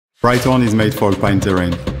Breithorn is made for alpine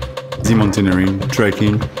terrain, easy mountaineering,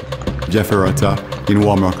 trekking, via ferrata in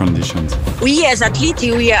warmer conditions. We as athletes,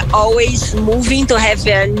 we are always moving to have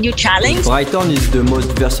a new challenge. Breithorn is the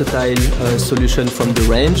most versatile solution from the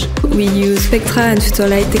range. We use Spectra and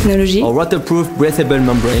Futurelight technology. Our waterproof, breathable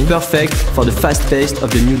membrane, perfect for the fast pace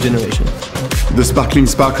of the new generation. The sparkling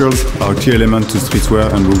sparkles are a key element to streetwear,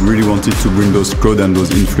 and we really wanted to bring those codes and those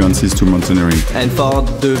influences to mountaineering. And for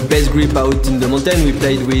the best grip out in the mountain, we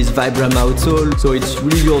played with Vibram outsole, so it's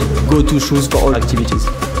really your go-to shoes for all activities.